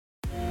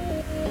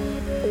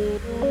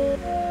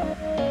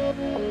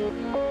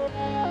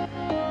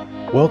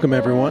Welcome,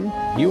 everyone.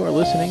 You are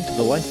listening to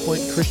the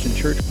LifePoint Christian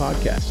Church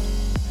podcast.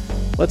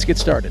 Let's get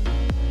started.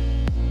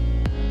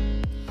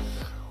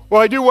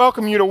 Well, I do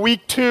welcome you to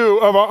week 2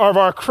 of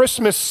our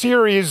Christmas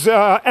series,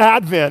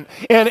 Advent.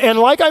 And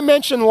like I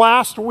mentioned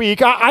last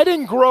week, I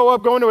didn't grow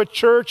up going to a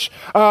church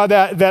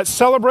that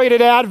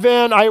celebrated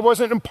Advent. I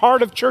wasn't a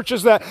part of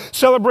churches that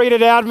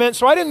celebrated Advent,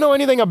 so I didn't know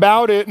anything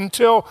about it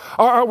until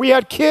we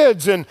had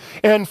kids. And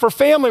for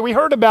family, we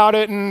heard about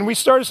it, and we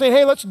started saying,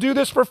 hey, let's do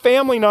this for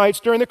family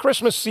nights during the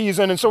Christmas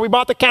season. And so we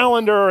bought the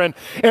calendar,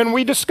 and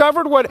we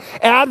discovered what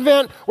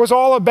Advent was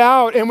all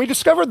about, and we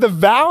discovered the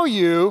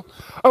value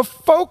of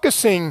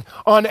focusing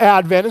on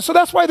Advent. And so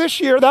that's why this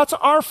year, that's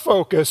our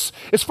focus,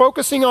 is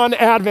focusing on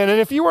Advent. And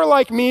if you were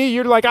like me,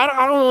 you're like, I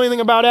don't know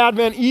anything about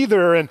Advent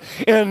either.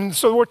 And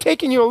so we're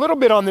taking you a little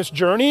bit on this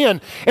journey.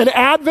 And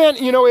Advent,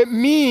 it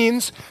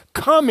means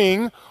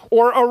coming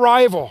or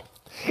arrival.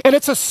 And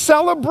it's a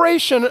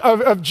celebration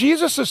of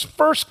Jesus'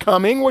 first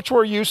coming, which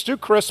we're used to,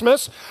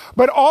 Christmas,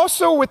 but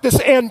also with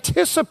this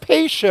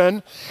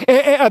anticipation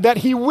that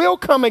he will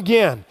come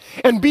again,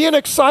 and being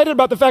excited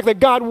about the fact that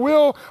God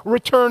will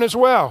return as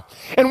well.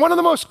 And one of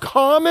the most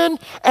common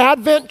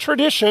Advent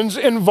traditions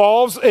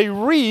involves a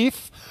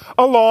wreath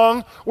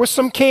along with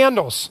some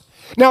candles.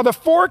 Now, the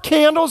 4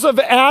 candles of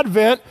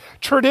Advent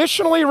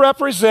traditionally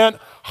represent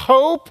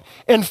hope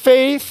and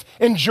faith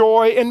and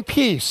joy and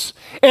peace.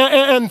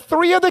 And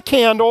 3 of the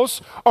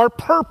candles are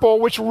purple,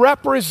 which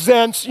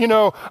represents,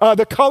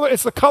 the color.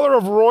 It's the color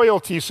of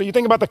royalty. So you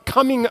think about the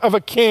coming of a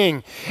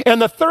king.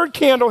 And the 3rd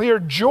candle here,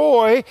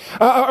 joy,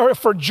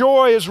 for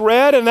joy is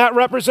red, and that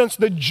represents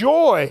the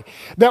joy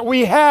that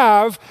we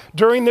have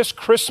during this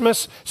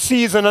Christmas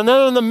season. And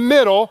then in the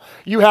middle,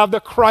 you have the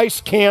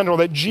Christ candle,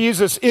 that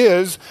Jesus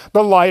is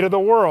the light of the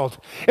world.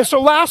 And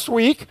so last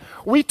week,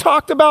 we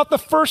talked about the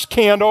first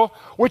candle,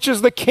 which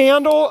is the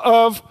candle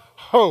of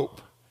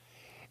hope.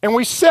 And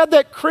we said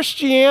that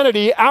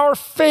Christianity, our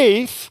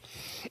faith,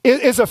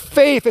 is a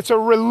faith, it's a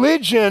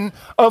religion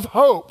of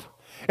hope.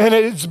 And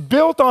it's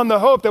built on the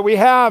hope that we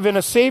have in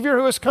a Savior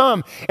who has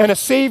come and a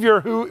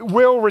Savior who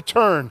will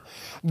return.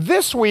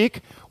 This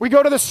week, we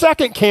go to the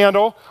second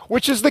candle,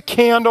 which is the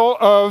candle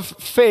of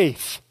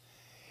faith.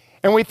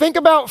 And we think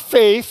about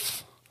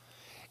faith,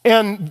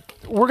 and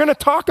we're going to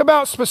talk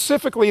about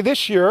specifically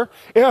this year,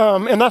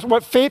 and that's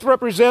what faith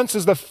represents,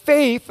 is the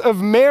faith of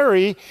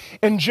Mary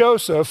and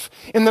Joseph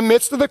in the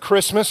midst of the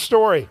Christmas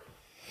story.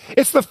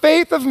 It's the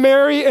faith of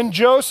Mary and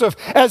Joseph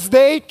as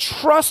they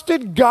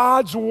trusted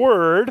God's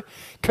word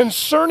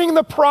concerning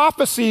the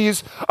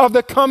prophecies of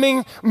the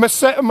coming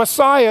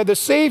Messiah, the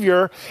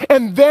Savior,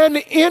 and then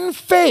in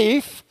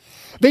faith,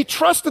 they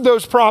trusted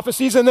those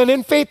prophecies, and then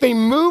in faith, they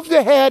moved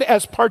ahead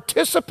as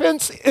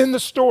participants in the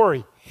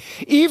story.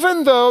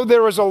 Even though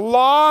there was a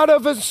lot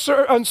of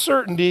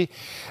uncertainty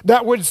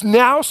that would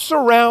now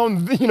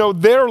surround,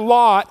 their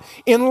lot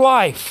in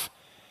life.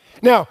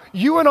 Now,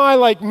 you and I,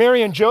 like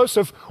Mary and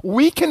Joseph,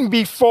 we can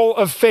be full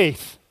of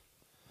faith.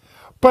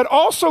 But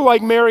also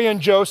like Mary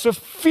and Joseph,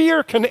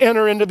 fear can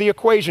enter into the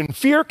equation.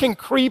 Fear can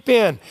creep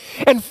in.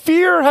 And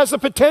fear has the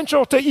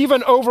potential to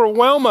even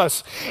overwhelm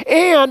us.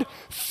 And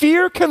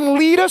fear can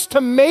lead us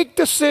to make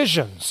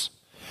decisions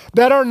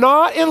that are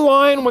not in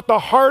line with the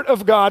heart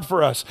of God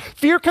for us.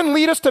 Fear can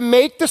lead us to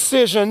make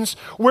decisions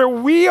where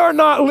we are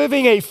not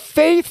living a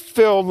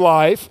faith-filled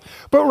life,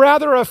 but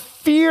rather a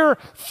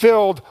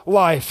fear-filled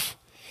life.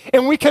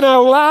 And we can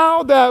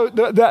allow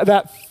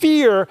that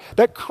fear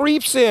that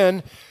creeps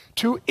in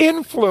to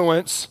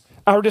influence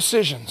our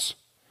decisions.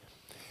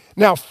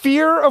 Now,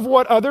 fear of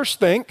what others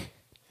think,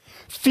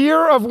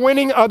 fear of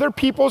winning other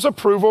people's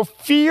approval,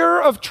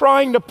 fear of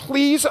trying to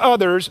please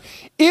others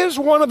is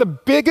one of the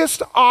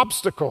biggest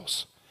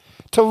obstacles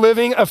to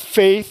living a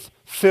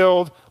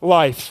faith-filled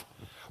life.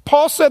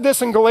 Paul said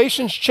this in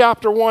Galatians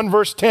chapter 1,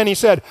 verse 10. He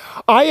said,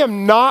 I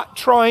am not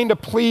trying to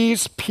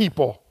please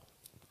people.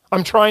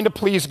 I'm trying to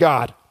please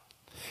God.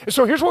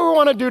 So here's what we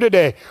want to do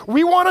today.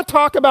 We want to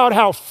talk about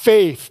how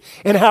faith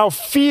and how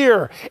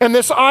fear and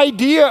this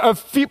idea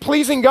of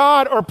pleasing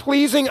God or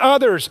pleasing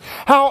others,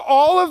 how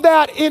all of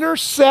that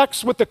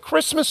intersects with the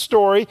Christmas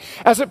story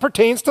as it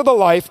pertains to the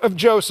life of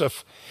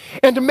Joseph.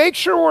 And to make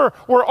sure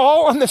we're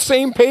all on the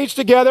same page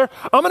together,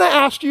 I'm going to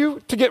ask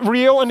you to get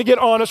real and to get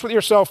honest with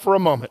yourself for a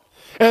moment.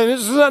 And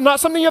this is not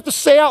something you have to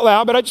say out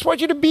loud, but I just want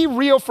you to be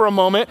real for a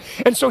moment.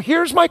 And so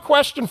here's my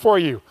question for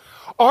you.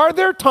 Are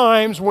there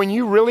times when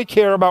you really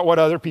care about what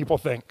other people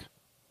think?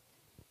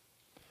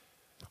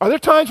 Are there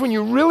times when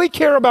you really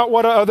care about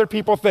what other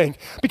people think?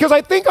 Because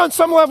I think on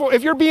some level,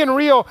 if you're being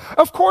real,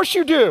 of course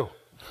you do.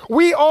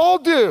 We all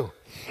do.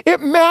 It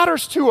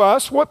matters to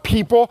us what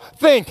people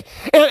think,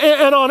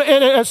 and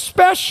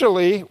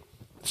especially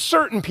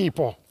certain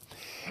people.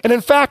 And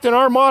in fact, in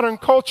our modern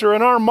culture,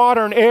 in our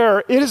modern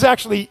era, it is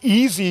actually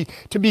easy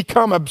to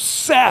become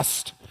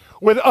obsessed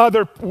with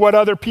what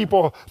other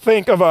people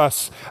think of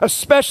us,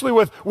 especially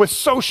with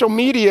social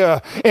media.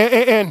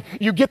 And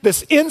you get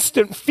this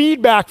instant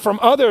feedback from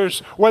others,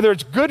 whether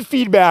it's good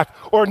feedback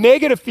or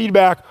negative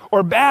feedback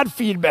or bad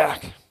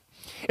feedback.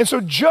 And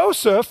so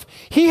Joseph,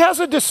 he has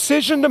a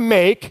decision to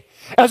make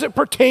as it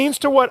pertains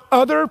to what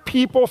other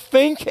people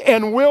think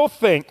and will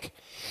think.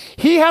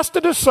 He has to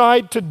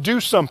decide to do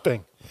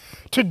something,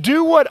 to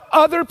do what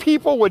other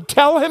people would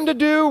tell him to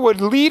do,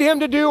 would lead him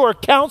to do, or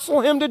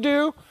counsel him to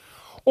do,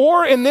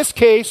 or in this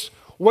case,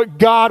 what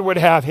God would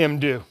have him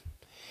do.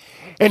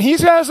 And he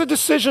has a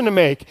decision to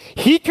make.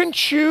 He can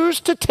choose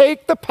to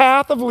take the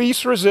path of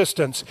least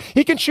resistance.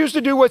 He can choose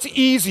to do what's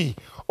easy,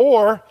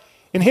 or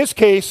in his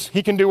case,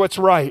 he can do what's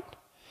right.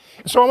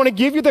 So I want to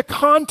give you the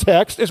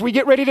context as we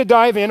get ready to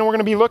dive in, and we're going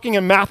to be looking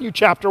in Matthew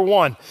chapter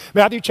 1.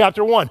 Matthew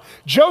chapter 1.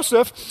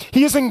 Joseph,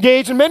 he is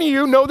engaged, and many of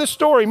you know this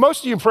story.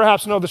 Most of you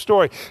perhaps know the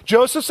story.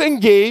 Joseph's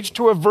engaged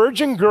to a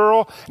virgin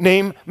girl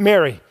named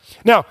Mary.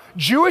 Now,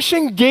 Jewish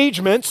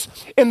engagements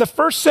in the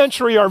first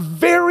century are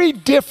very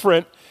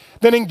different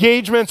than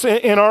engagements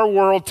in our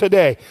world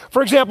today.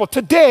 For example,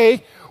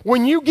 today,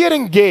 when you get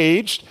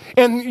engaged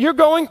and you're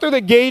going through the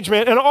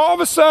engagement and all of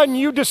a sudden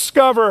you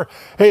discover,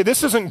 hey,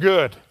 this isn't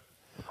good.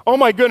 Oh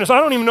my goodness,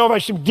 I don't even know if I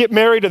should get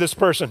married to this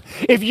person.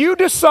 If you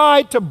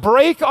decide to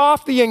break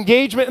off the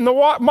engagement in the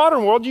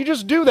modern world, you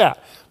just do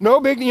that. No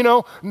big,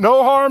 no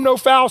harm, no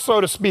foul, so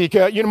to speak.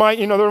 There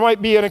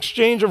might be an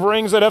exchange of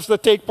rings that has to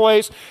take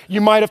place. You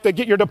might have to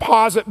get your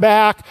deposit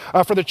back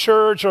for the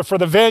church or for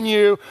the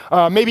venue,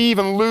 maybe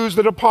even lose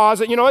the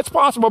deposit. It's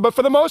possible, but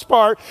for the most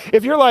part,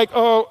 if you're like,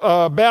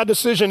 bad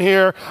decision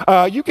here,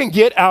 you can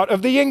get out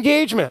of the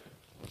engagement.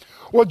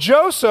 Well,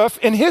 Joseph,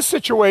 in his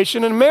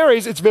situation, and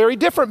Mary's, it's very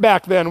different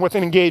back then with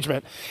an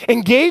engagement.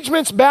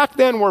 Engagements back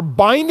then were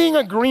binding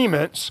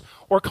agreements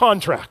or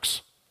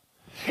contracts.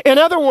 In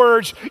other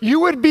words, you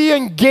would be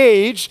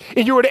engaged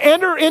and you would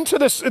enter into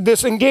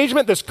this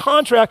engagement, this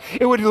contract.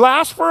 It would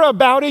last for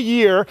about a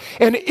year.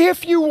 And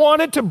if you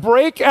wanted to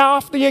break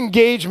off the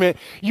engagement,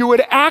 you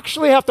would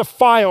actually have to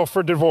file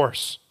for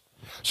divorce.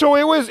 So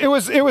it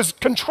was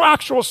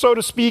contractual, so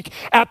to speak,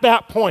 at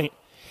that point.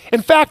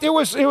 In fact, it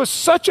was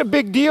such a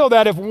big deal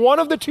that if one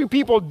of the two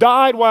people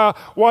died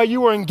while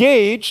you were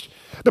engaged,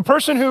 the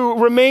person who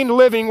remained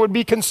living would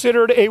be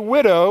considered a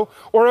widow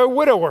or a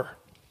widower.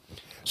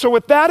 So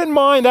with that in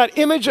mind, that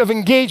image of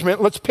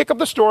engagement, let's pick up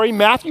the story,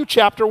 Matthew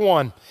chapter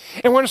 1.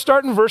 And we're going to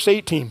start in verse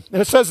 18.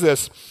 And it says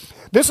this: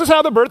 "This is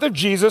how the birth of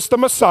Jesus, the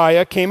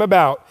Messiah, came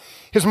about.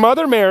 His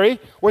mother Mary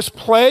was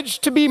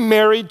pledged to be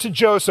married to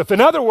Joseph." In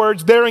other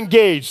words, they're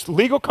engaged.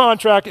 Legal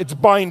contract, it's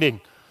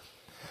binding.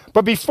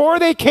 "But before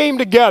they came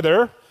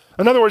together,"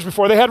 in other words,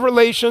 before they had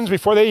relations,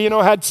 before they,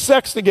 had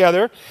sex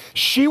together,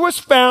 "she was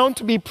found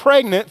to be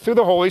pregnant through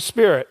the Holy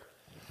Spirit."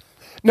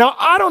 Now,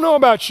 I don't know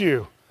about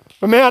you,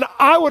 but man,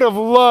 I would have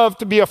loved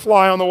to be a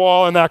fly on the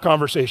wall in that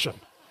conversation.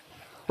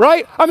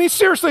 Right? I mean,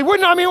 seriously,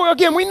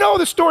 again, we know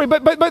the story,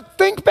 but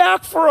think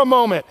back for a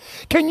moment.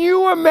 Can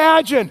you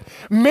imagine?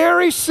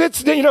 Mary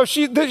sits down,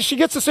 she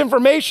gets this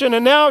information,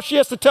 and now she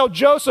has to tell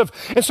Joseph.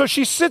 And so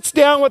she sits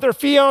down with her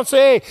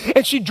fiance,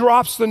 and she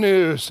drops the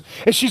news.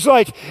 And she's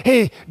like,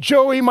 "Hey,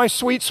 Joey, my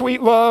sweet,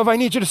 sweet love, I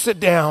need you to sit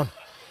down."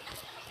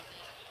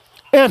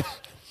 And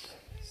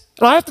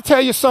I have to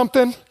tell you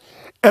something.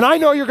 And I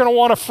know you're going to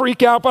want to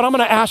freak out, but I'm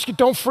going to ask you,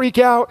 don't freak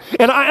out.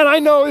 And I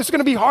know it's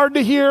going to be hard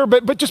to hear,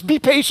 but just be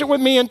patient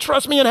with me and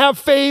trust me and have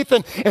faith.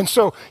 And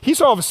so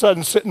he's all of a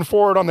sudden sitting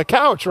forward on the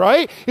couch,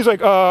 right? He's like,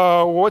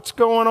 what's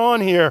going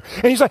on here?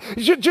 And he's like,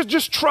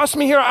 just trust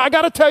me here. I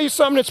got to tell you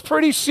something. It's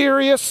pretty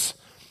serious.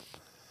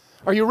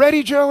 Are you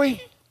ready,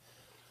 Joey?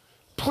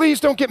 Please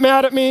don't get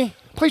mad at me.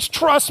 Please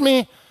trust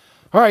me.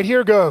 All right,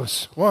 here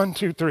goes. 1,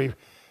 2, 3.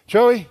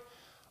 Joey,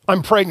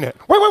 I'm pregnant.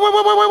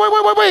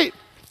 Wait.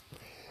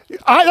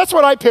 That's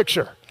what I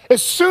picture.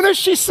 As soon as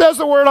she says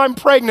the word "I'm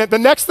pregnant," the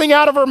next thing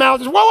out of her mouth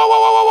is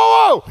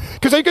whoa,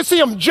 because you can see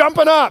him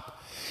jumping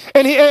up.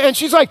 And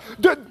she's like,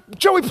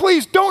 "Joey,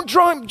 please don't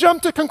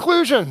jump to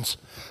conclusions.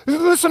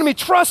 Listen to me,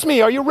 trust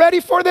me. Are you ready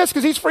for this?"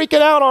 Because he's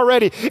freaking out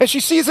already. And she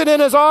sees it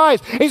in his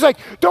eyes. And he's like,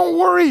 "Don't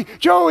worry,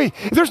 Joey.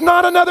 There's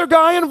not another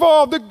guy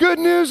involved. The good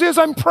news is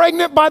I'm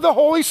pregnant by the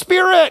Holy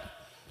Spirit."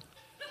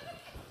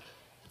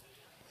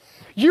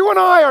 You and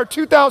I are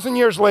 2,000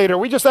 years later.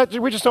 We just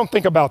don't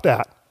think about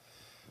that.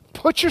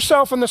 Put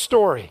yourself in the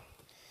story.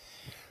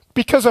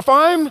 Because if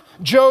I'm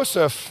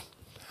Joseph,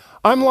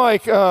 I'm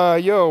like,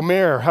 yo,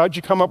 Mayor, how'd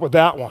you come up with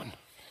that one?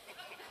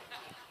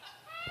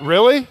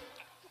 Really?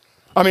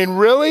 I mean,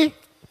 really?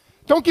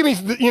 Don't give me,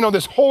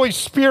 this Holy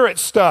Spirit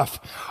stuff.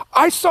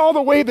 I saw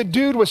the way the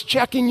dude was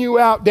checking you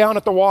out down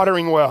at the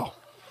watering well.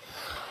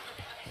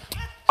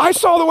 I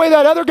saw the way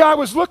that other guy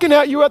was looking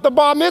at you at the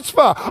bar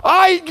mitzvah.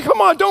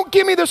 Come on, don't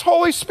give me this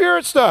Holy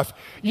Spirit stuff.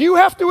 You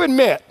have to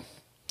admit,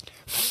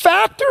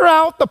 factor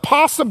out the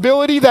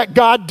possibility that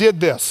God did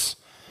this,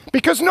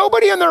 because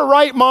nobody in their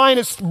right mind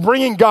is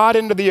bringing God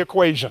into the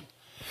equation.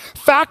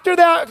 Factor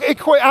that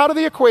out of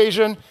the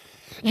equation.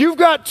 You've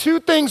got two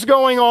things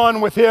going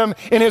on with him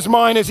in his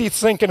mind as he's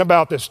thinking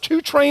about this.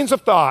 Two trains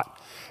of thought.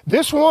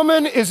 This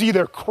woman is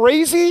either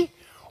crazy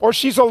or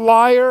she's a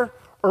liar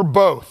or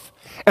both.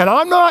 And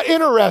I'm not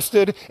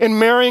interested in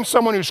marrying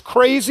someone who's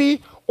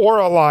crazy or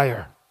a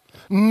liar.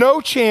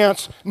 No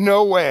chance,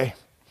 no way.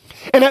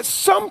 And at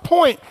some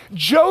point,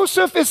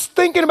 Joseph is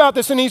thinking about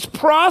this and he's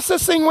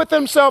processing with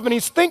himself and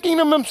he's thinking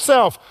to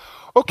himself,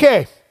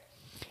 okay,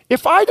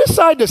 if I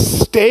decide to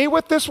stay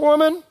with this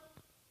woman,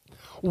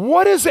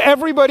 what is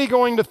everybody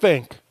going to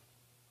think?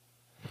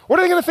 What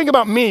are they going to think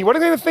about me? What are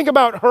they going to think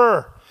about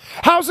her?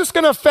 How's this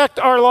going to affect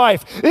our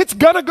life? It's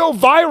going to go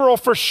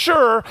viral for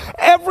sure.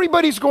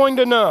 Everybody's going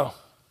to know.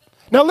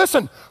 Now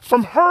listen,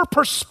 from her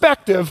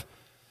perspective,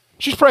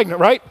 she's pregnant,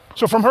 right?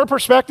 So from her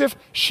perspective,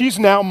 she's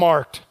now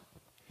marked.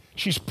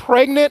 She's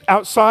pregnant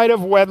outside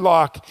of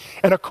wedlock.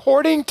 And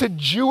according to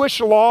Jewish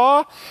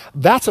law,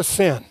 that's a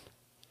sin.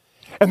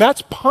 And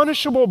that's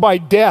punishable by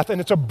death, and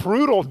it's a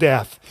brutal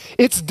death.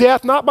 It's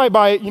death not by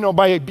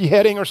a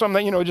beheading or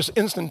something, just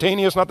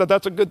instantaneous. Not that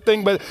that's a good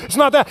thing, but it's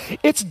not that.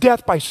 It's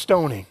death by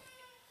stoning.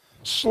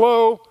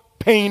 Slow,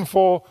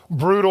 painful,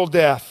 brutal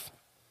death.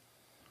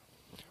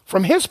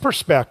 From his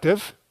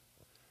perspective,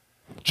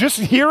 just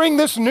hearing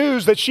this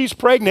news that she's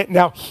pregnant,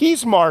 now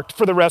he's marked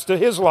for the rest of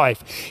his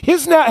life.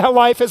 His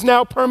life has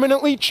now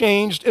permanently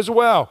changed as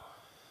well.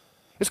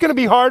 It's going to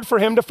be hard for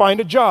him to find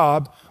a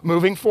job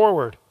moving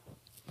forward.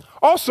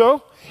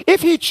 Also,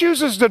 if he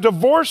chooses to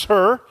divorce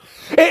her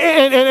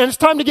and it's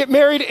time to get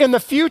married in the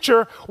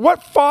future,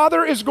 what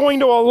father is going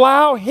to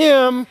allow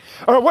him,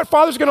 or what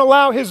father is going to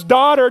allow his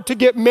daughter to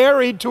get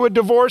married to a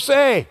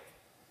divorcee?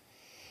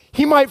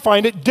 He might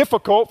find it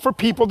difficult for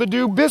people to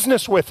do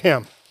business with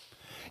him.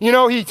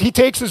 He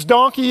takes his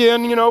donkey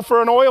in,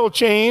 for an oil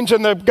change,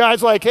 and the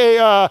guy's like,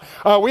 hey,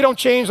 we don't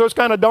change those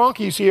kind of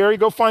donkeys here. You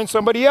go find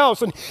somebody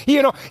else. And,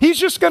 he's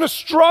just going to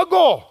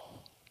struggle.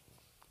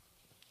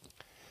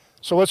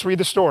 So let's read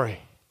the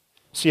story,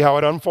 see how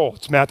it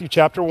unfolds. Matthew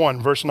chapter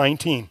 1, verse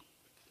 19.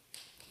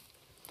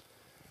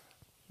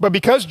 But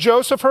because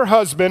Joseph, her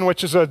husband,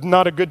 which is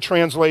not a good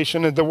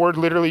translation, the word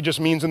literally just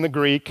means in the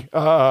Greek,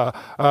 her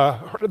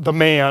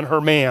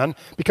man,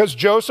 because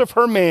Joseph,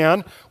 her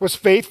man, was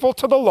faithful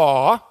to the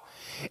law,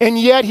 and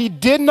yet he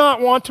did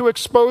not want to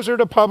expose her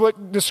to public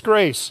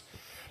disgrace.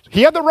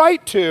 He had the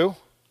right to,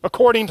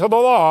 according to the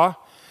law.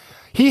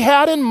 He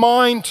had in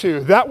mind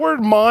to. That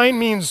word mind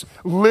means,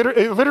 it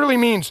literally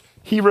means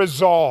he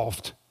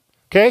resolved.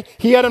 Okay?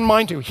 He had in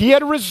mind to. He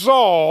had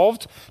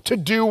resolved to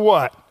do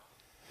what?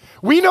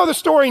 We know the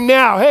story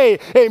now. Hey,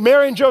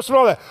 Mary and Joseph and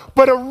all that.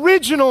 But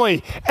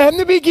originally, in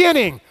the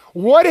beginning,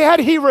 what had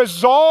he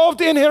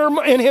resolved in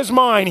his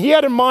mind? He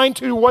had in mind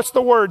to, what's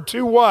the word?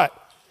 To what?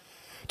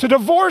 To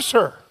divorce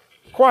her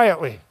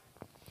quietly.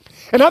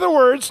 In other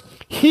words,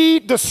 he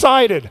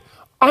decided,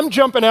 I'm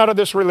jumping out of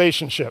this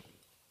relationship.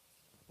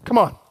 Come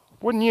on,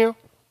 wouldn't you?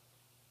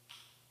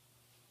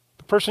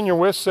 The person you're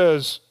with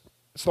says,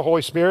 it's the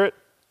Holy Spirit.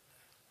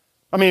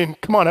 I mean,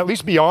 come on, at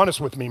least be honest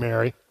with me,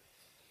 Mary.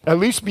 At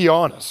least be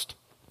honest.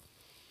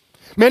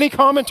 Many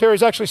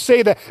commentaries actually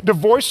say that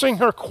divorcing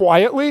her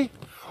quietly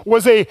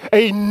was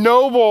a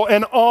noble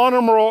and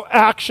honorable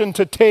action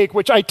to take,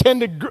 which I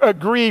tend to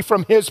agree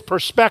from his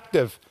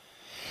perspective.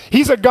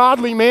 He's a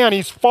godly man.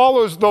 He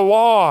follows the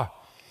law.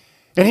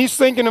 And he's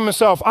thinking to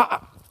himself, I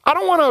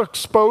don't want to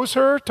expose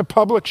her to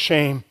public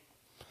shame.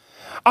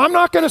 I'm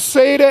not going to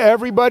say to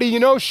everybody,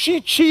 she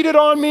cheated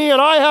on me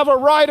and I have a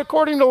right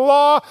according to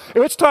law.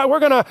 It's time we're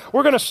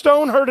going to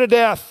stone her to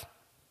death.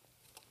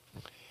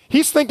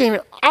 He's thinking,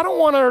 I don't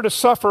want her to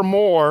suffer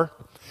more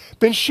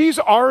than she's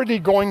already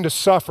going to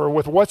suffer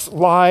with what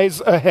lies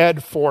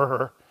ahead for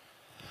her.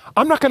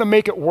 I'm not going to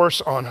make it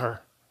worse on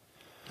her.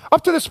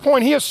 Up to this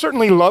point, he has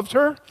certainly loved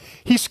her.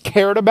 He's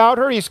cared about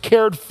her. He's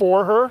cared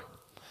for her.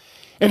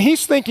 And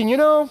he's thinking,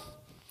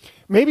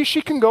 maybe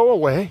she can go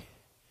away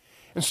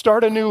and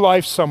start a new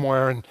life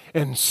somewhere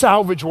and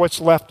salvage what's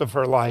left of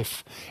her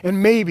life.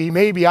 And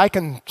maybe I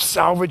can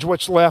salvage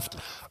what's left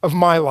of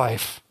my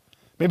life.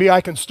 Maybe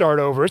I can start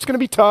over. It's going to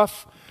be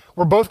tough.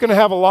 We're both going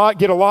to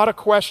get a lot of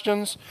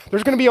questions.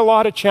 There's going to be a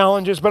lot of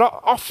challenges, but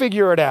I'll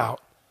figure it out.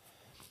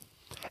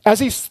 As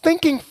he's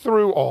thinking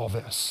through all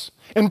this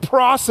and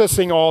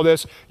processing all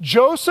this,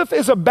 Joseph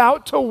is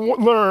about to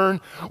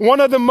learn one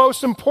of the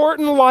most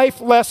important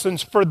life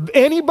lessons for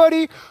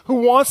anybody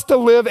who wants to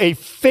live a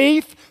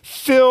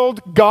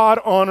faith-filled,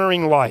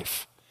 God-honoring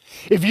life.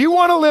 If you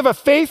want to live a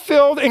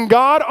faith-filled and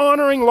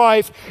God-honoring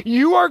life,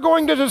 you are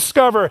going to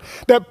discover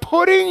that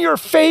putting your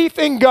faith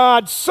in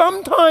God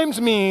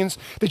sometimes means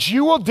that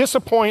you will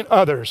disappoint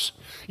others.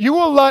 You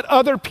will let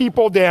other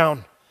people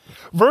down.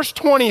 Verse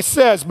 20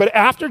 says, but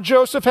after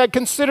Joseph had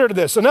considered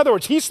this, in other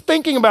words, he's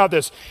thinking about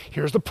this.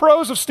 Here's the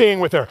pros of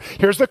staying with her.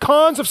 Here's the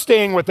cons of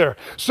staying with her.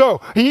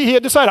 So he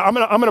had decided, I'm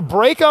going to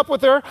break up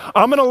with her.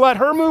 I'm going to let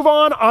her move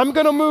on. I'm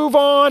going to move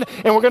on,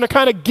 and we're going to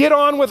kind of get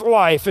on with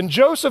life. And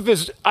Joseph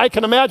is, I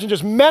can imagine,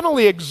 just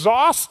mentally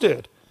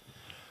exhausted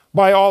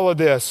by all of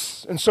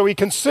this. And so he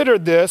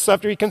considered this.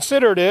 After he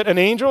considered it, an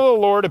angel of the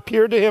Lord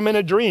appeared to him in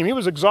a dream. He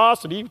was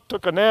exhausted. He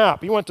took a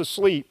nap. He went to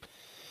sleep.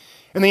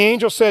 And the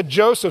angel said,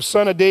 Joseph,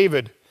 son of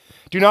David,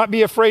 do not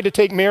be afraid to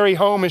take Mary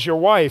home as your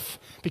wife,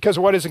 because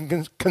what is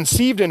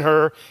conceived in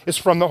her is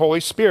from the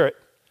Holy Spirit.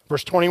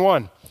 Verse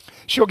 21,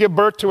 she'll give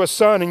birth to a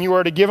son, and you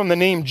are to give him the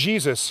name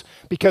Jesus,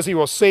 because he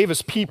will save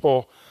his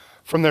people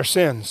from their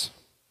sins.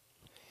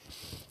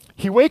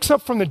 He wakes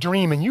up from the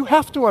dream, and you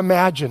have to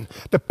imagine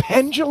the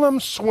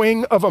pendulum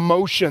swing of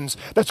emotions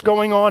that's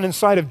going on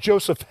inside of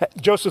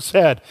Joseph's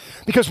head.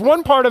 Because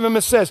one part of him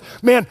says,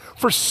 man,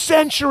 for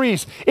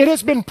centuries it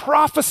has been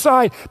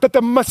prophesied that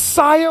the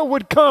Messiah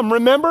would come.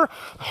 Remember?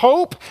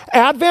 Hope,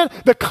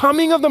 Advent, the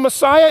coming of the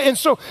Messiah. And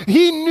so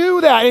he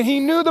knew that, and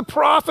he knew the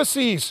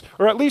prophecies,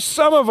 or at least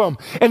some of them.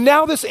 And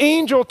now this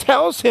angel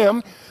tells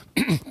him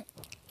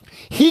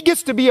he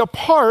gets to be a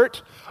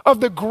part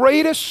of the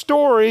greatest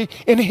story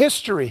in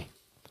history.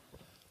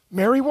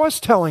 Mary was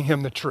telling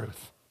him the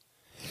truth.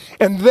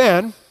 And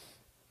then,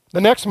 the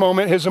next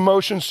moment, his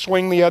emotions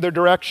swing the other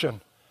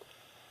direction.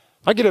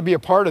 I get to be a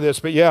part of this,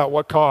 but yeah, at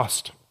what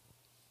cost?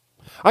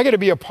 I get to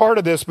be a part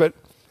of this, but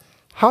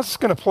how's this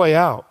going to play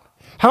out?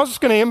 How's this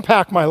going to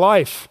impact my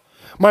life,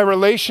 my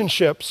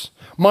relationships,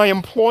 my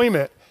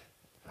employment,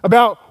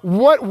 about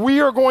what we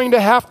are going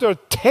to have to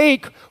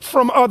take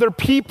from other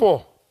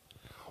people?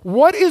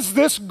 What is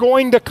this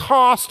going to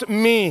cost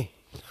me?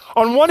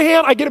 On one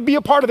hand, I get to be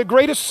a part of the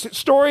greatest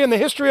story in the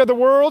history of the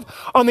world.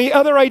 On the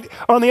other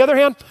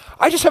hand,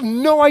 I just have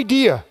no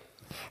idea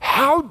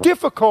how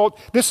difficult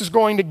this is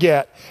going to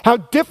get, how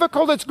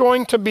difficult it's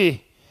going to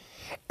be.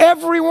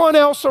 Everyone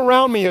else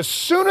around me, as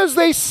soon as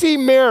they see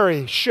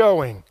Mary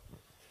showing,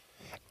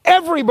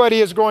 everybody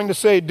is going to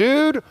say,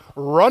 dude,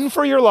 run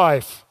for your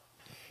life.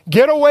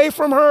 Get away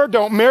from her.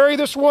 Don't marry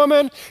this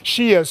woman.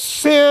 She has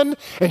sinned,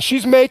 and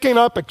she's making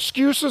up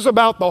excuses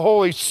about the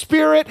Holy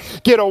Spirit.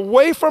 Get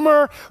away from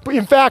her.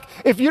 In fact,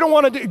 if you don't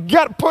want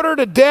to put her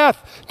to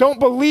death, don't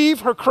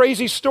believe her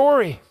crazy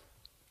story.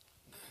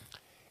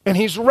 And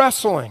he's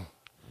wrestling.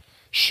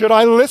 Should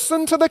I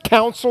listen to the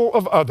counsel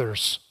of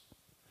others?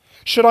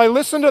 Should I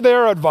listen to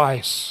their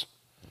advice?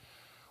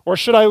 Or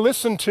should I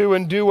listen to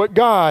and do what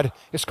God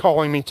is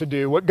calling me to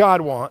do, what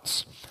God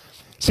wants?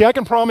 See, I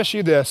can promise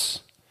you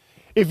this.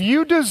 If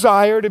you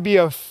desire to be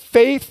a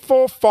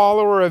faithful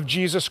follower of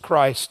Jesus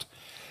Christ,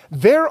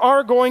 there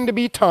are going to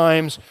be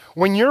times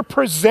when you're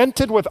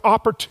presented with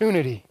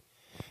opportunity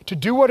to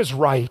do what is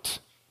right,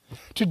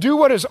 to do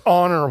what is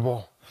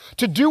honorable,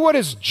 to do what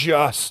is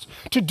just,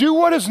 to do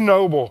what is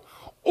noble.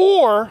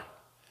 Or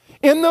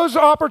in those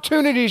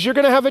opportunities, you're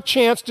going to have a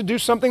chance to do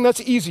something that's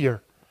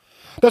easier,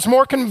 that's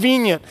more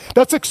convenient,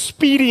 that's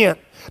expedient,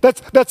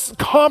 that's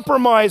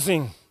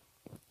compromising,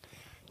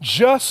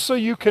 just so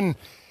you can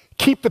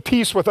keep the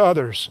peace with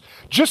others,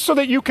 just so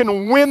that you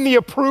can win the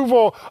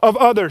approval of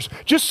others,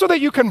 just so that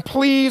you can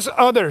please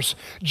others.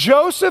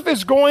 Joseph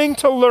is going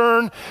to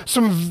learn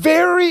some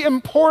very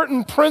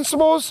important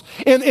principles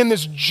in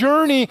this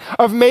journey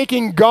of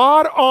making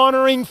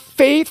God-honoring,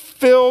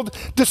 faith-filled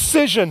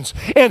decisions.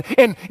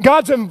 And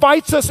God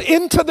invites us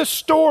into the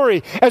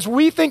story as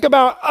we think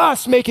about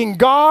us making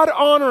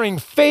God-honoring,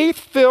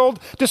 faith-filled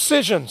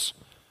decisions.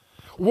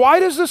 Why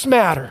does this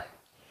matter?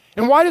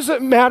 And why does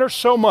it matter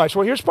so much?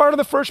 Well, here's part of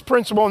the first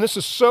principle, and this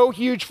is so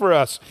huge for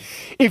us.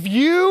 If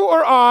you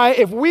or I,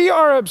 if we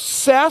are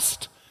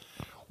obsessed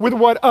with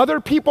what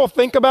other people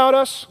think about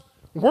us,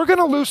 we're going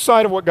to lose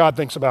sight of what God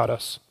thinks about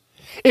us.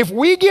 If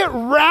we get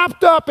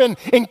wrapped up in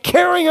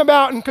caring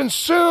about and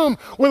consumed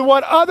with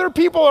what other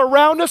people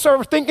around us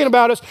are thinking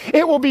about us,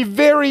 it will be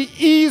very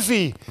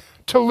easy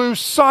to lose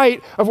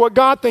sight of what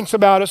God thinks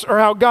about us or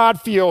how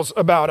God feels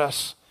about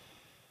us.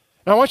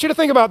 Now, I want you to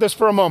think about this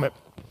for a moment.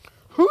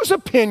 Whose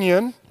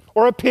opinion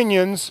or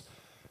opinions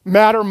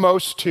matter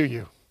most to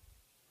you?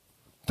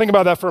 Think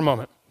about that for a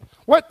moment.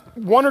 What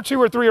one or two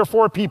or three or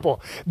four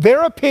people,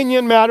 their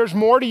opinion matters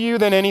more to you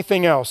than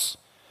anything else?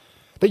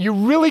 That you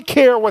really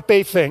care what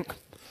they think?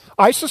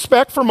 I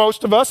suspect for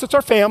most of us, it's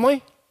our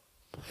family.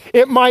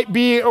 It might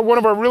be one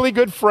of our really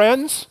good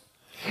friends.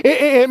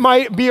 It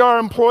might be our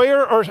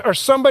employer or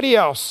somebody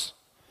else.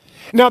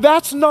 Now,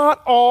 that's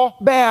not all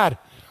bad.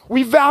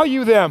 We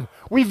value them.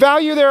 We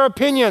value their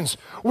opinions.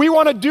 We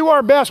want to do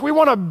our best. We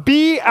want to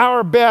be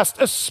our best,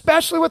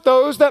 especially with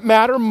those that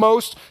matter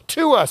most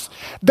to us.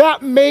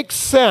 That makes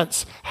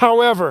sense.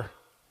 However,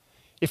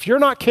 if you're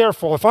not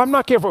careful, if I'm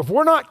not careful, if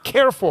we're not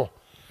careful,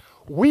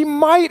 we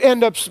might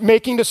end up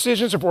making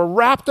decisions, if we're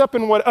wrapped up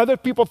in what other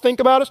people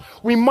think about us,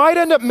 we might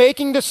end up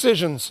making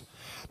decisions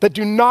that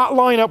do not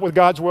line up with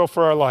God's will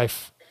for our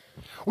life.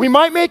 We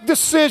might make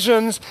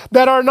decisions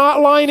that are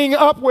not lining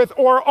up with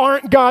or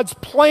aren't God's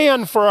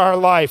plan for our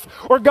life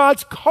or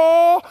God's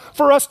call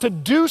for us to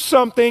do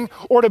something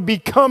or to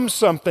become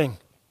something.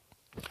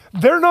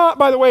 They're not,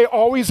 by the way,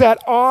 always at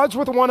odds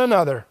with one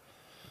another,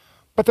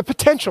 but the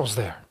potential's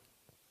there.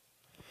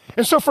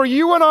 And so for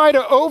you and I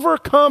to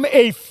overcome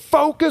a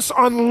focus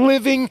on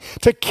living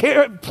to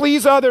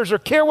please others or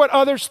care what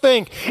others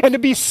think and to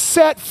be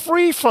set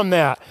free from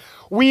that,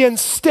 we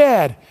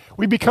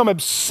become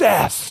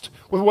obsessed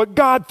with what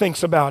God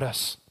thinks about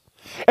us.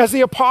 As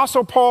the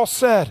Apostle Paul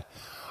said,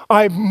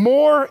 I'm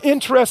more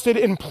interested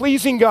in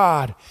pleasing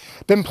God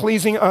than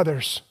pleasing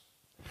others.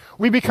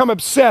 We become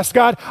obsessed.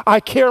 God, I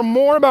care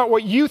more about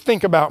what you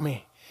think about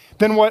me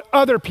than what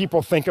other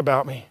people think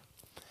about me.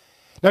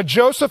 Now,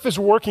 Joseph is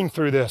working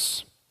through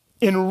this.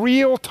 in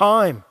real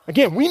time.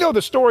 Again, we know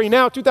the story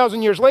now,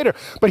 2,000 years later,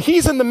 but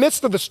he's in the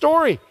midst of the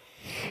story.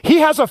 He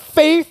has a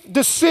faith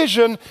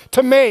decision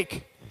to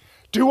make.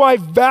 Do I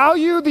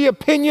value the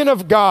opinion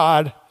of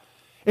God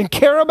and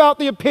care about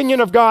the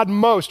opinion of God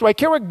most? Do I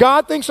care what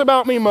God thinks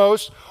about me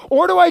most?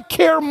 Or do I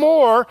care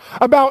more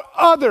about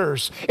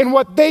others and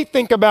what they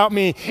think about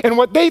me and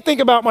what they think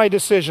about my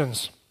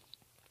decisions?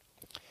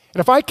 And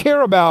if I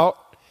care about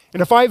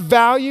and if I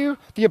value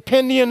the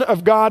opinion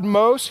of God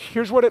most,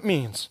 here's what it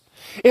means.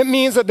 It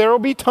means that there will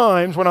be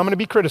times when I'm going to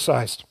be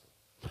criticized.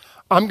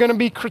 I'm going to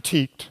be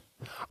critiqued.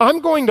 I'm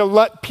going to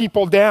let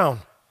people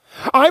down.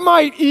 I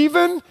might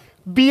even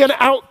be an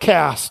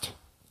outcast.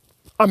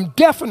 I'm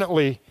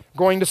definitely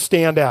going to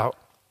stand out.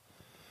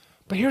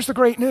 But here's the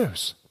great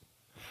news.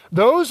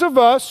 Those of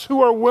us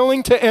who are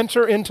willing to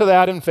enter into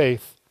that in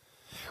faith,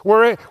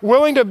 we're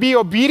willing to be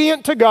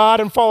obedient to God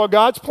and follow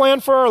God's plan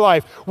for our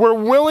life. We're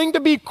willing to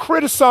be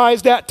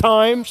criticized at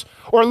times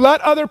or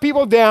let other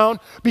people down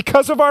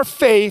because of our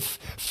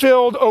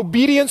faith-filled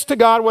obedience to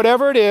God,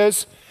 whatever it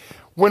is.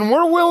 When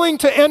we're willing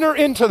to enter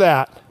into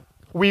that,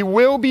 we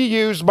will be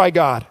used by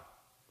God.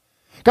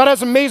 God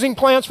has amazing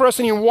plans for us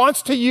and he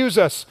wants to use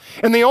us.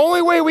 And the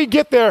only way we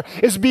get there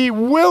is be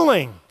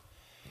willing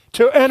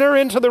to enter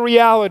into the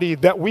reality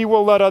that we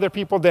will let other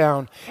people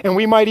down and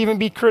we might even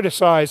be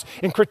criticized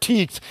and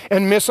critiqued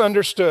and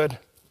misunderstood.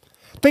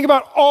 Think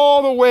about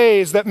all the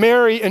ways that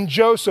Mary and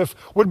Joseph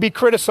would be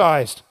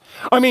criticized.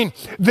 I mean,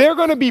 they're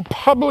going to be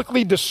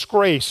publicly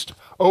disgraced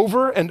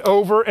over and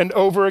over and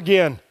over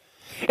again.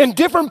 And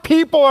different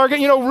people are,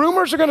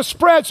 rumors are going to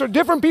spread, so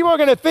different people are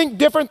going to think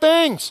different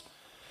things.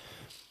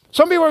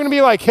 Some people are going to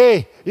be like,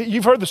 hey,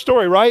 you've heard the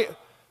story, right?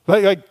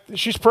 Like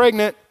she's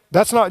pregnant.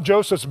 That's not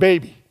Joseph's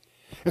baby.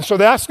 And so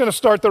that's going to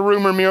start the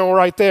rumor mill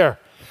right there.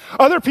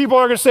 Other people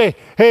are going to say,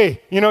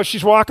 hey,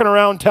 she's walking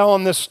around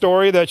telling this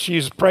story that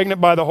she's pregnant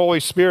by the Holy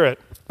Spirit.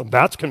 Well,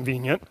 that's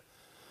convenient.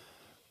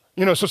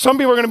 So some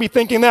people are going to be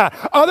thinking that.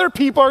 Other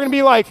people are going to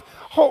be like,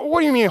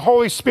 what do you mean,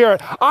 Holy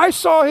Spirit? I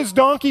saw his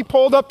donkey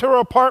pulled up to her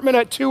apartment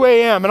at 2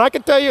 a.m. And I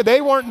can tell you they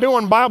weren't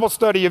doing Bible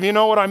study, if you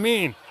know what I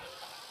mean.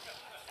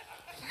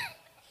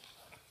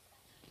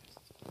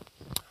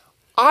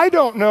 I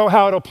don't know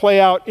how it'll play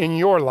out in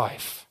your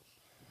life.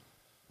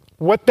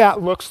 What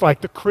that looks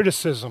like, the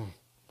criticism,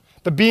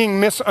 the being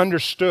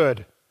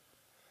misunderstood,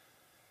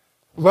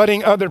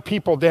 letting other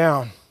people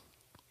down.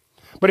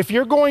 But if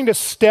you're going to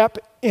step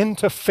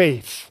into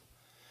faith,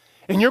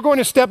 and you're going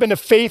to step into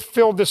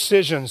faith-filled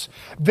decisions,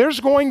 there's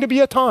going to be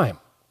a time.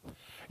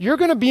 You're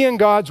going to be in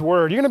God's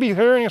Word. You're going to be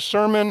hearing a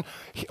sermon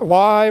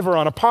live or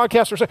on a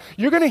podcast or something.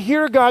 You're going to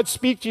hear God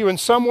speak to you in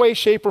some way,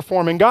 shape, or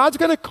form. And God's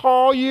going to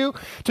call you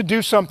to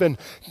do something,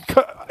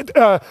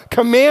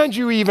 command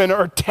you even,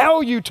 or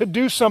tell you to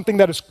do something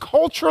that is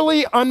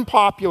culturally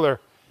unpopular.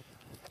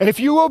 And if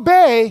you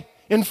obey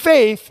in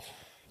faith,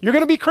 you're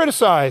going to be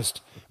criticized,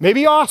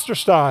 maybe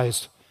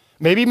ostracized,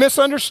 maybe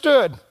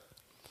misunderstood.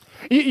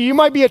 You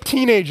might be a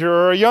teenager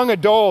or a young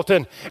adult,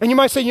 and you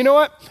might say, you know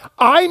what?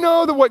 I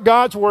know that what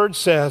God's word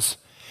says,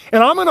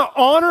 and I'm going to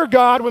honor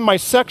God with my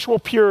sexual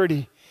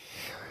purity.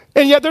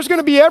 And yet there's going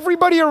to be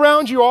everybody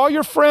around you, all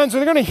your friends, and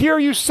they're going to hear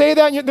you say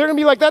that, and they're going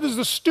to be like, that is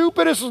the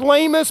stupidest,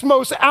 lamest,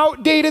 most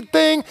outdated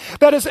thing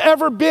that has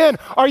ever been.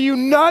 Are you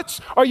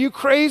nuts? Are you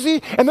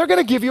crazy? And they're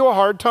going to give you a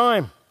hard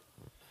time.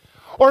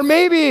 Or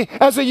maybe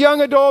as a young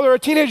adult or a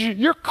teenager,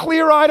 you're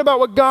clear-eyed about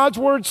what God's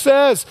word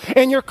says,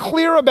 and you're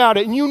clear about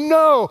it, and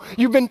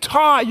you've been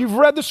taught, you've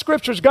read the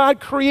scriptures, God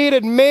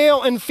created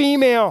male and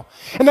female,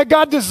 and that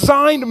God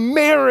designed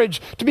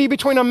marriage to be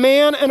between a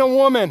man and a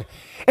woman.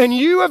 And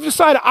you have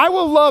decided, I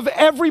will love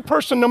every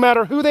person no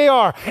matter who they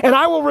are, and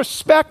I will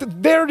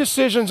respect their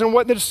decisions and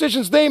what the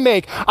decisions they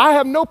make. I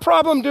have no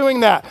problem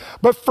doing that.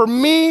 But for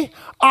me,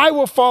 I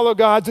will follow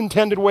God's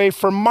intended way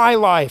for my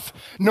life,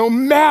 no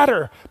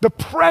matter the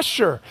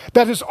pressure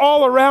that is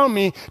all around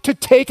me to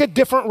take a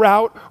different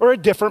route or a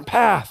different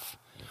path.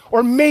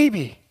 Or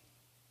maybe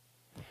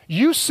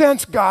you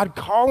sense God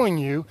calling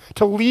you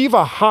to leave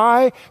a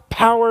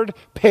high-powered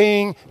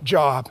paying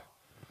job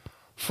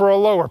for a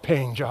lower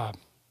paying job.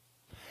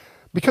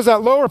 Because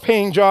that lower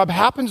paying job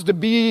happens to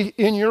be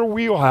in your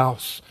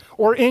wheelhouse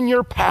or in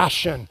your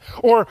passion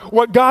or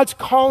what God's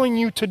calling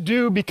you to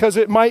do because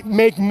it might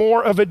make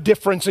more of a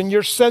difference and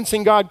you're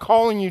sensing God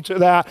calling you to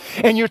that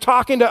and you're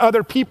talking to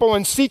other people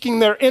and seeking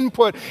their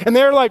input and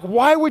they're like,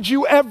 why would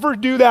you ever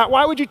do that?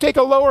 Why would you take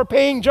a lower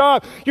paying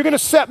job? You're going to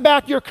set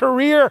back your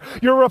career,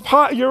 your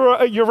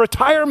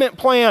retirement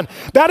plan.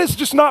 That is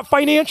just not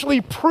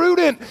financially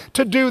prudent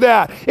to do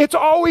that. It's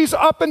always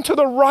up and to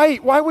the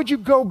right. Why would you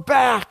go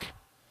back?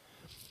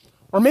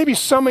 Or maybe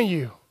some of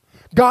you,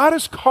 God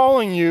is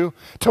calling you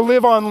to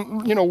live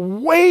on,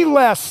 way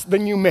less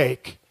than you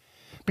make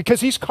because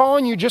he's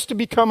calling you just to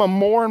become a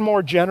more and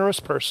more generous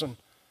person.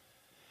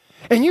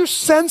 And you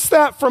sense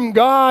that from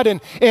God and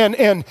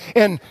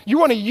you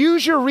want to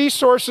use your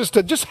resources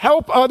to just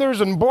help others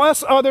and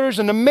bless others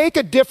and to make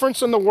a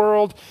difference in the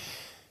world.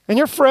 And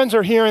your friends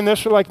are hearing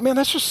this, they're like, man,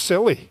 that's just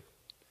silly.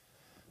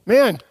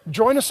 Man,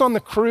 join us on the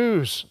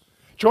cruise.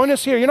 Join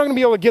us here. You're not going to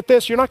be able to get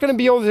this. You're not going to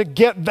be able to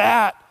get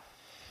that.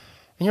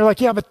 And you're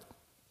like, yeah, but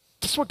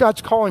this is what God's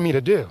calling me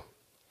to do.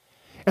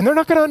 And they're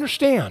not going to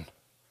understand.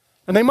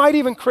 And they might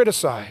even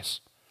criticize.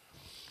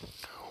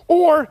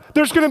 Or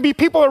there's going to be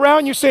people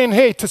around you saying,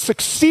 hey, to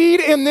succeed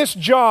in this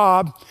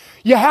job,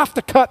 you have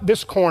to cut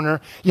this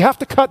corner. You have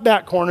to cut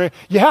that corner.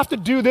 You have to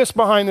do this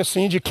behind the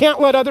scenes. You can't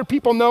let other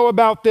people know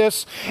about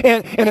this.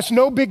 And it's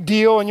no big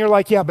deal. And you're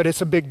like, yeah, but it's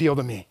a big deal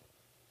to me.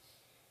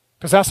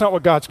 Because that's not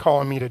what God's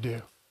calling me to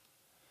do.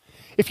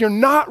 If you're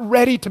not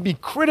ready to be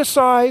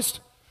criticized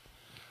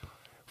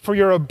for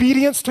your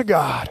obedience to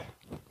God,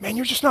 man,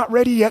 you're just not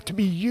ready yet to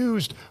be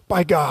used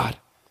by God.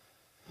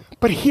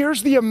 But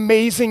here's the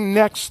amazing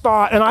next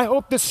thought, and I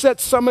hope this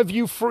sets some of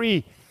you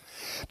free.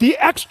 The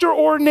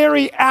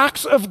extraordinary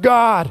acts of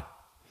God,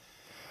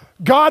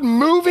 God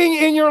moving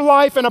in your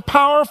life in a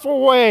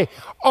powerful way,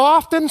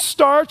 often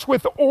starts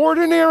with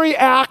ordinary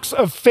acts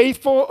of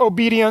faithful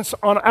obedience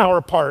on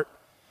our part.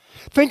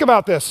 Think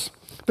about this.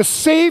 The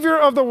Savior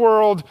of the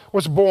world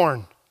was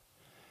born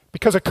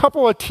because a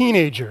couple of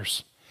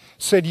teenagers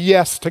said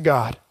yes to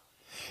God.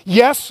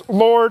 Yes,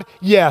 Lord,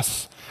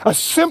 yes. A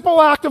simple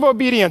act of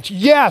obedience.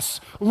 Yes,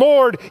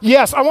 Lord,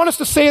 yes. I want us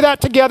to say that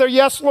together.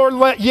 Yes, Lord,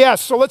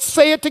 yes. So let's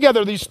say it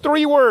together, these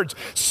three words.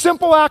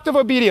 Simple act of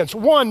obedience.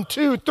 1,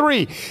 2,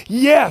 3.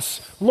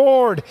 Yes,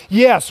 Lord,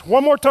 yes.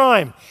 One more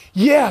time.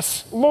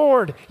 Yes,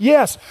 Lord,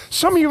 yes.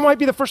 Some of you might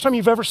be the first time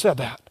you've ever said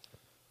that.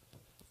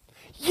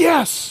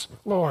 Yes,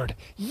 Lord,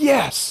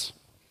 yes.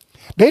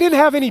 They didn't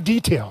have any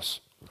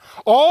details.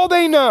 All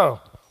they know,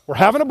 we're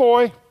having a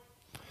boy.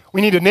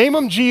 We need to name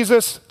him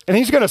Jesus, and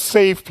he's going to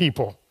save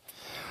people.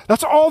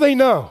 That's all they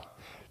know.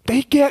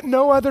 They get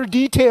no other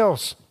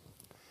details.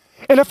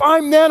 And if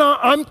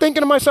I'm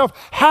thinking to myself,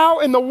 how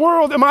in the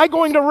world am I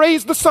going to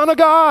raise the Son of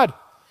God?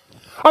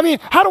 I mean,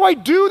 how do I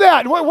do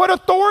that? What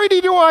authority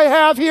do I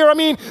have here? I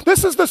mean,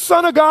 this is the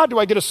Son of God. Do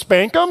I get to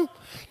spank him?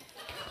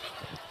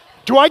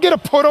 Do I get to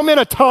put him in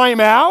a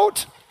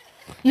timeout?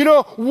 You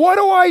know, what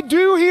do I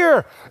do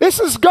here? This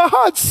is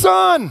God's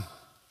Son.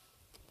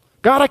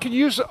 God, I could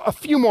use a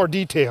few more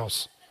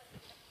details.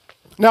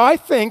 Now, I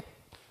think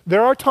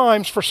there are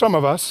times for some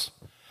of us,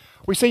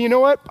 we say, you know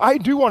what? I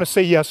do want to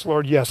say yes,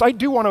 Lord, yes. I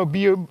do want to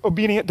be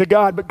obedient to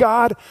God, but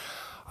God,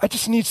 I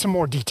just need some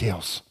more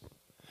details.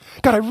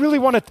 God, I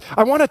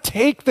want to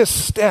take this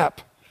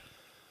step.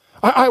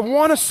 I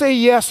want to say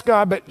yes,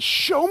 God, but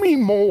show me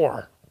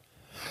more.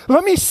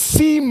 Let me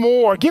see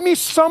more. Give me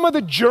some of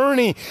the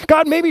journey.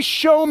 God, maybe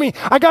show me.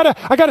 I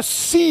gotta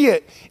see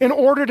it in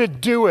order to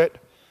do it.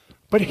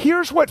 But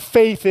here's what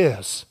faith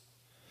is.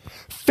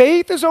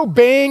 Faith is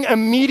obeying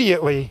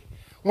immediately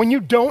when you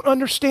don't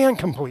understand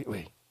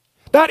completely.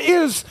 That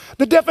is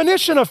the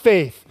definition of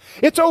faith.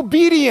 It's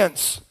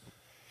obedience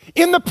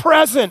in the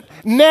present,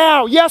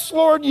 now. Yes,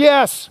 Lord,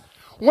 yes.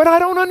 When I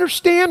don't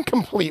understand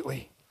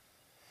completely.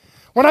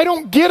 When I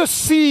don't get to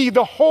see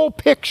the whole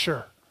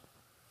picture.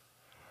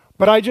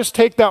 But I just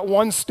take that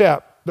one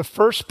step, the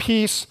first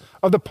piece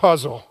of the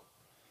puzzle,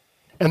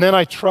 and then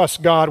I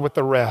trust God with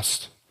the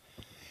rest.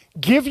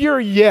 Give your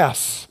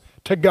yes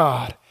to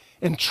God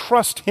and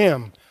trust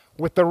Him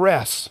with the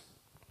rest.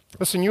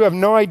 Listen, you have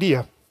no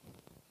idea.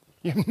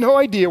 You have no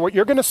idea what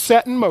you're going to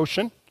set in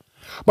motion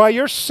by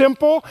your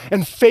simple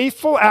and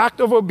faithful act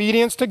of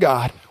obedience to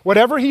God.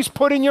 Whatever He's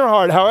put in your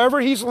heart,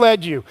 however He's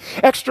led you.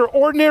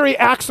 Extraordinary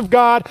acts of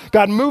God,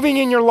 God moving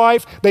in your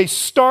life, they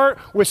start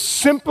with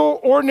simple,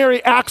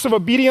 ordinary acts of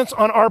obedience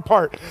on our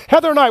part.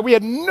 Heather and I, we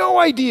had no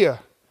idea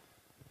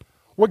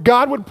what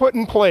God would put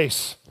in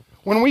place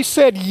when we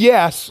said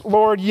yes,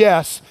 Lord,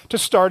 yes, to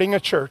starting a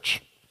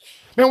church.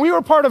 Man, we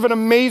were part of an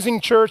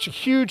amazing church, a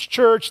huge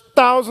church,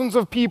 thousands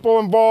of people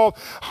involved,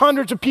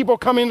 hundreds of people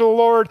coming to the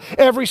Lord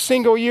every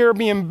single year,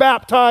 being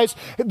baptized,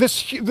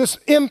 this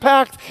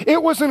impact.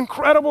 It was an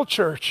incredible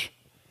church.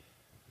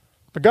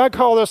 But God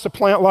called us to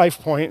plant Life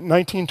Point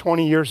 19,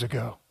 20 years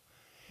ago.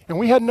 And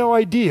we had no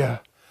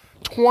idea.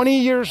 20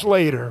 years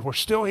later, we're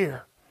still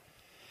here,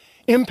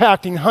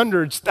 impacting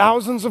hundreds,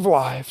 thousands of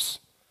lives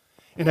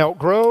in Elk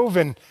Grove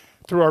and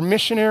through our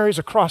missionaries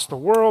across the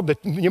world,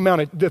 the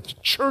amount of the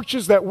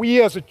churches that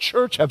we as a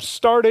church have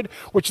started,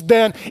 which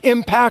then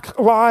impact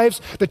lives,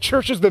 the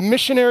churches, the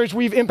missionaries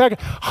we've impacted,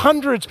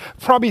 hundreds,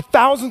 probably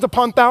thousands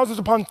upon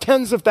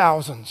tens of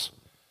thousands.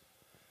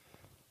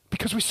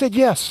 Because we said,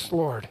 yes,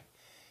 Lord,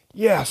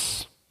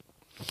 yes.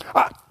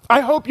 I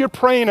hope you're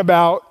praying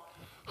about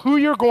who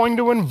you're going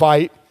to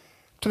invite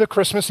to the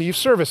Christmas Eve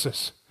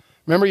services.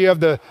 Remember, you have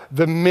the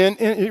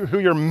mint, who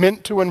you're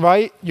meant to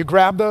invite. You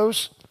grab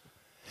those.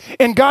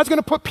 And God's going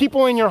to put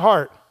people in your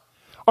heart.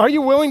 Are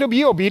you willing to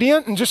be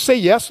obedient and just say,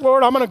 yes,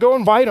 Lord, I'm going to go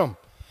invite them?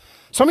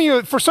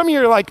 For some of you,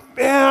 you're like,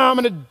 I'm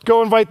going to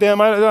go invite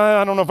them.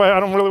 I don't know if I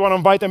don't really want to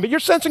invite them. But you're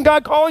sensing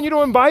God calling you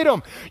to invite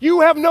them.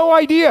 You have no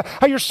idea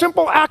how your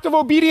simple act of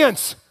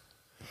obedience,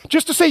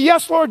 just to say,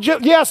 yes, Lord,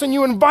 yes, and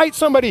you invite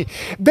somebody.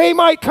 They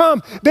might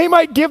come. They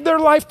might give their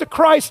life to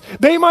Christ.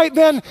 They might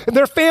then,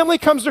 their family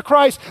comes to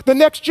Christ. The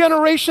next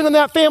generation in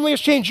that family has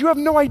changed. You have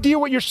no idea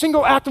what your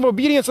single act of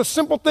obedience, a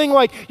simple thing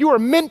like you are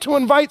meant to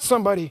invite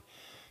somebody.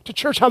 to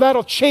church, how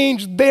that'll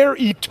change their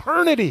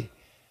eternity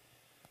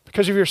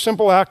because of your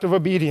simple act of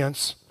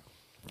obedience.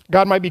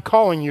 God might be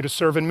calling you to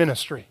serve in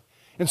ministry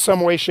in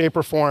some way, shape,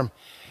 or form.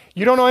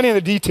 You don't know any of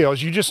the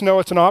details. You just know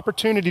it's an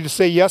opportunity to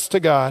say yes to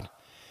God.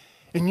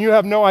 And you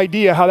have no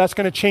idea how that's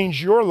going to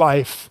change your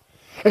life.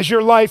 As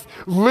your life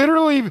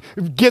literally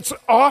gets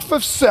off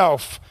of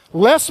self,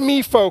 less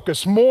me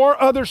focus,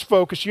 more others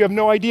focus, you have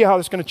no idea how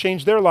that's going to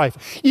change their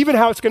life, even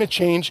how it's going to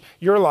change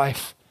your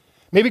life.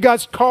 Maybe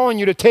God's calling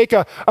you to take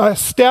a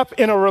step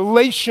in a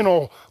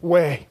relational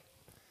way.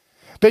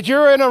 That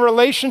you're in a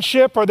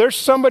relationship or there's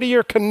somebody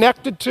you're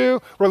connected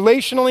to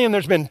relationally and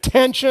there's been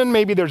tension,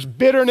 maybe there's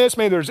bitterness,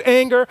 maybe there's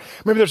anger,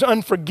 maybe there's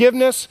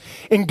unforgiveness.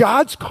 And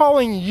God's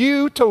calling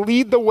you to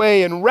lead the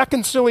way in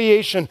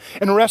reconciliation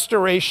and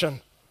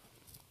restoration.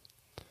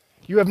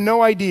 You have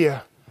no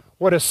idea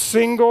what a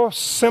single,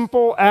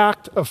 simple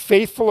act of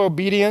faithful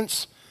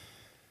obedience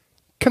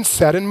can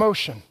set in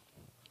motion.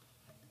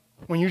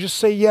 When you just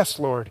say, yes,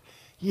 Lord,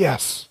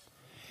 yes.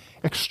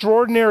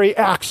 Extraordinary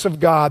acts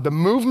of God, the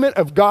movement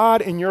of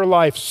God in your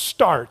life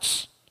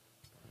starts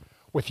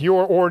with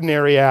your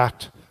ordinary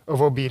act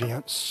of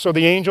obedience. So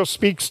the angel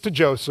speaks to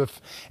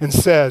Joseph and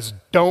says,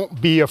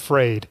 don't be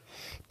afraid.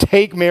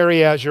 Take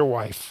Mary as your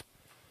wife.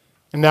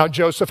 And now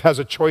Joseph has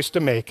a choice to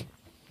make.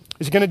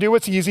 Is he going to do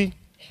what's easy?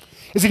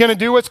 Is he going to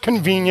do what's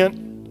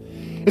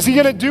convenient? Is he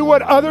going to do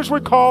what others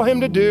would call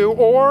him to do?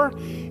 Or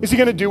is he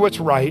going to do what's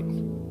right?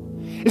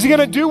 Is he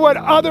going to do what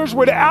others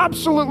would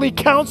absolutely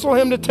counsel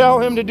him to tell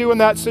him to do in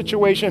that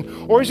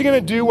situation? Or is he going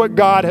to do what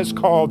God has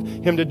called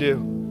him to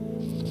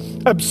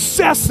do?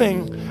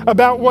 Obsessing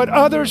about what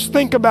others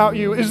think about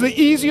you is the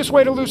easiest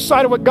way to lose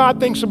sight of what God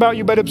thinks about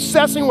you, but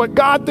obsessing what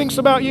God thinks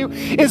about you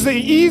is the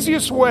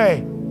easiest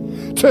way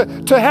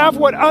to have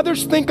what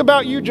others think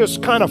about you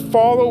just kind of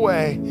fall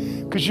away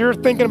because you're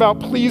thinking about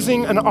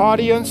pleasing an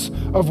audience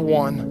of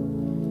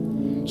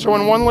one. So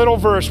in one little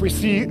verse, we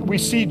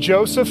see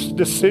Joseph's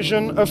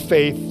decision of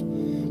faith.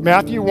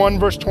 Matthew 1,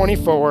 verse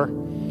 24,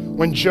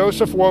 when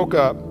Joseph woke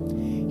up,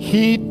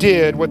 he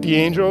did what the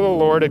angel of the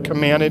Lord had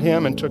commanded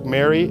him and took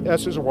Mary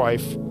as his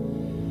wife.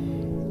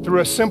 Through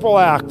a simple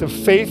act of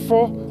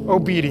faithful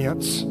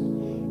obedience,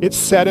 it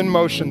set in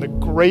motion the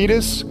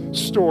greatest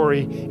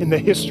story in the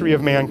history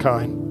of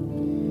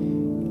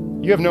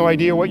mankind. You have no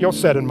idea what you'll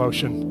set in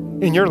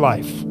motion in your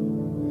life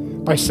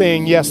by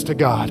saying yes to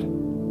God,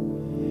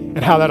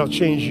 and how that'll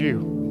change you,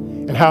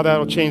 and how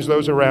that'll change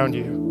those around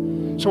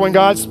you. So when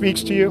God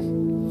speaks to you,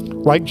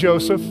 like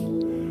Joseph,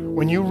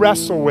 when you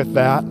wrestle with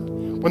that,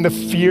 when the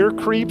fear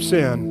creeps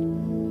in,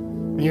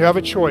 and you have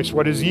a choice,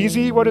 what is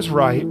easy, what is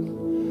right,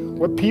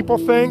 what people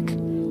think,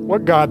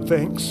 what God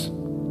thinks,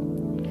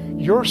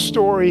 your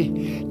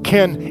story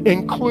can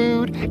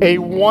include a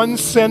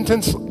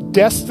one-sentence,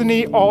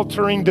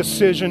 destiny-altering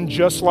decision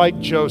just like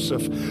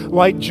Joseph.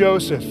 Like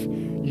Joseph,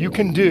 you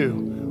can do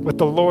what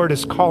the Lord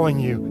is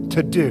calling you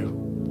to do.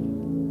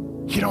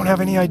 You don't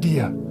have any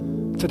idea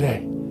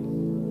today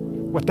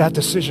what that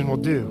decision will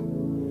do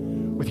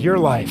with your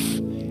life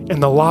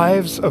and the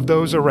lives of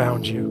those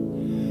around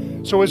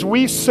you. So as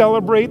we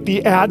celebrate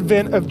the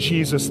advent of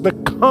Jesus, the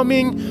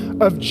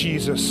coming of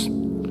Jesus,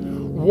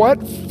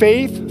 what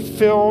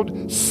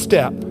faith-filled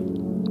step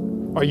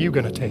are you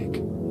going to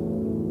take?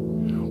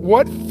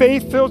 What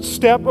faith-filled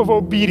step of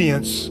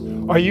obedience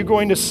are you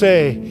going to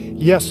say,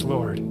 yes,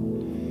 Lord,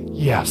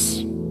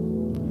 yes?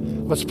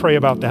 Let's pray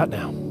about that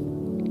now.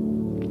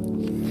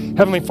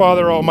 Heavenly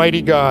Father,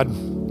 Almighty God,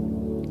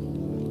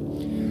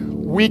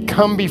 we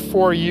come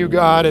before you,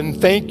 God, and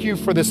thank you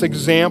for this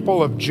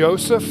example of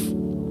Joseph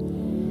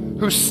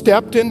who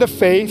stepped into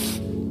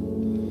faith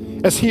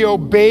as he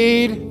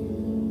obeyed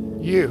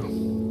you.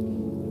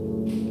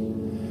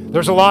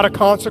 There's a lot of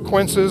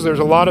consequences. There's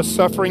a lot of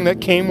suffering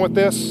that came with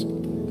this.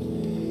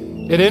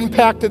 It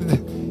impacted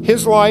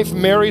his life,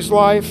 Mary's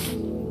life,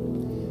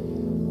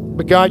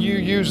 but God, you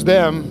used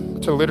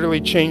them to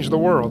literally change the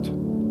world.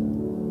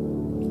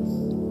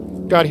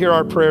 God, hear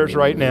our prayers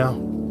right now.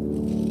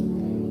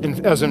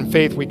 And as in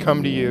faith, we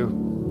come to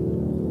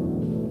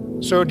you.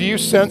 So do you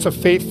sense a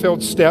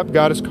faith-filled step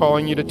God is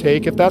calling you to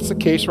take? If that's the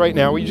case right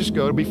now, will you just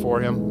go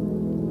before him?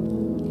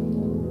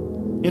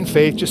 In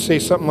faith, just say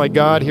something like,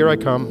 God, here I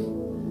come.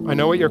 I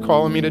know what you're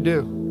calling me to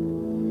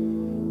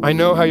do. I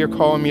know how you're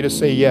calling me to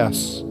say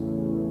yes.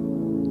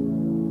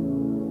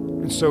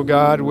 And so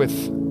God,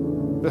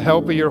 with the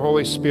help of your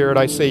Holy Spirit,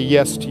 I say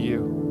yes to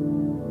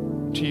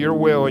you, to your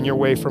will and your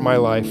way for my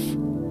life.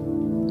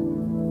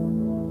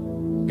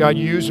 God,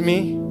 use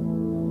me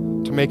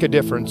to make a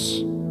difference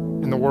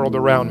in the world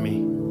around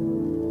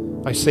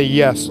me. I say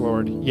yes,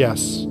 Lord,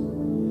 yes.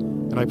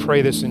 And I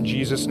pray this in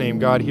Jesus' name.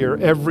 God, hear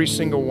every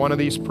single one of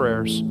these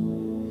prayers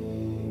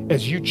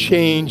as you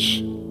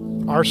change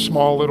our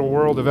small little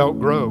world of Elk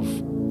Grove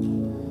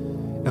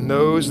and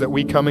those that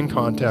we come in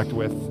contact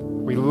with.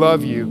 We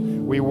love you.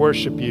 We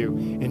worship you.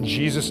 In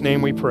Jesus'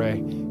 name we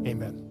pray.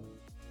 Amen.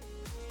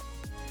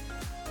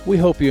 We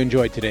hope you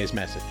enjoyed today's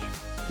message.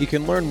 You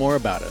can learn more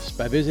about us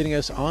by visiting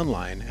us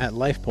online at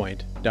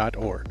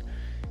lifepoint.org.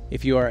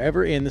 If you are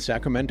ever in the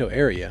Sacramento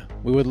area,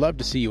 we would love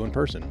to see you in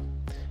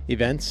person.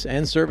 Events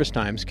and service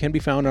times can be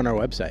found on our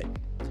website.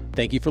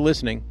 Thank you for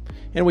listening,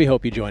 and we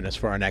hope you join us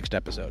for our next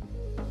episode.